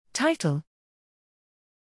Title: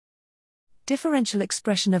 Differential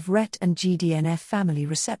expression of RET and GDNF family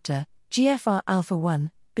receptor,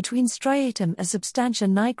 GFR-α1, between striatum and substantia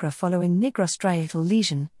nigra following nigrostriatal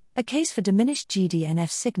lesion, a case for diminished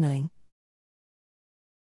GDNF-signaling.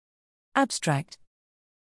 Abstract.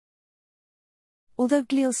 Although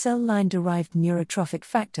glial cell line-derived neurotrophic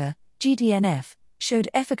factor, GDNF, showed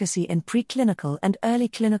efficacy in preclinical and early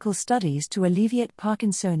clinical studies to alleviate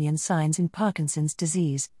Parkinsonian signs in Parkinson's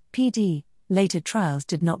disease, PD, later trials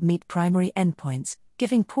did not meet primary endpoints,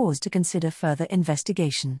 giving pause to consider further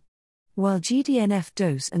investigation. While GDNF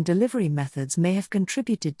dose and delivery methods may have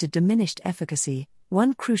contributed to diminished efficacy,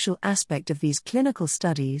 one crucial aspect of these clinical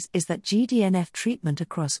studies is that GDNF treatment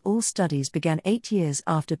across all studies began 8 years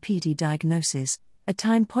after PD diagnosis, a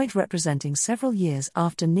time point representing several years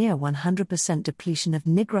after near 100% depletion of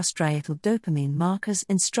nigrostriatal dopamine markers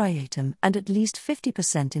in striatum and at least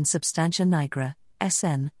 50% in substantia nigra,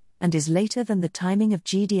 SN, and is later than the timing of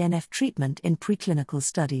GDNF treatment in preclinical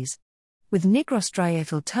studies. With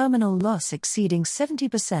nigrostriatal terminal loss exceeding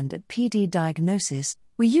 70% at PD diagnosis,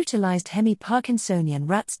 we utilized hemi-Parkinsonian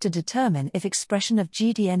rats to determine if expression of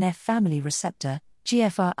GDNF family receptor,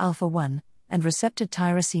 GFR-α1, and receptor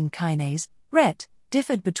tyrosine kinase, RET,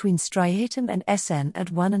 differed between striatum and SN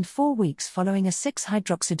at 1 and 4 weeks following a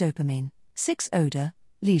 6-hydroxydopamine, 6-odor,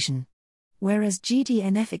 lesion. Whereas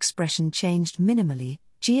GDNF expression changed minimally,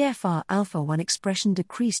 GFR-α1 expression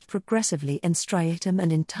decreased progressively in striatum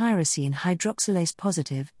and in tyrosine hydroxylase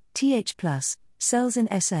positive, Th+, cells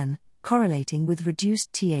in SN, correlating with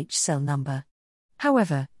reduced Th cell number.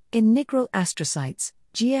 However, in nigral astrocytes,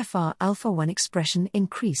 GFR-α1 expression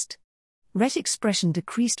increased. RET expression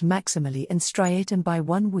decreased maximally in striatum by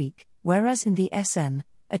 1 week, whereas in the SN,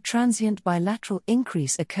 a transient bilateral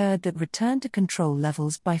increase occurred that returned to control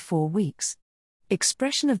levels by 4 weeks.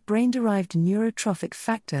 Expression of brain-derived neurotrophic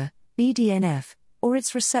factor, BDNF, or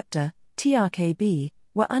its receptor, TRKB,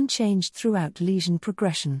 were unchanged throughout lesion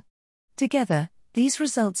progression. Together, these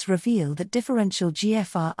results reveal that differential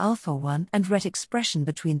GFR-α1 and RET expression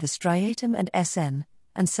between the striatum and SN,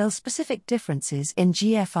 and cell-specific differences in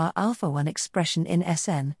GFR-α1 expression in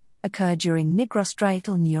SN, occur during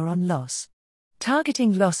nigrostriatal neuron loss.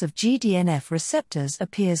 Targeting loss of GDNF receptors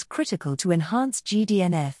appears critical to enhance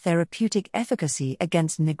GDNF therapeutic efficacy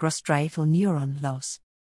against nigrostriatal neuron loss.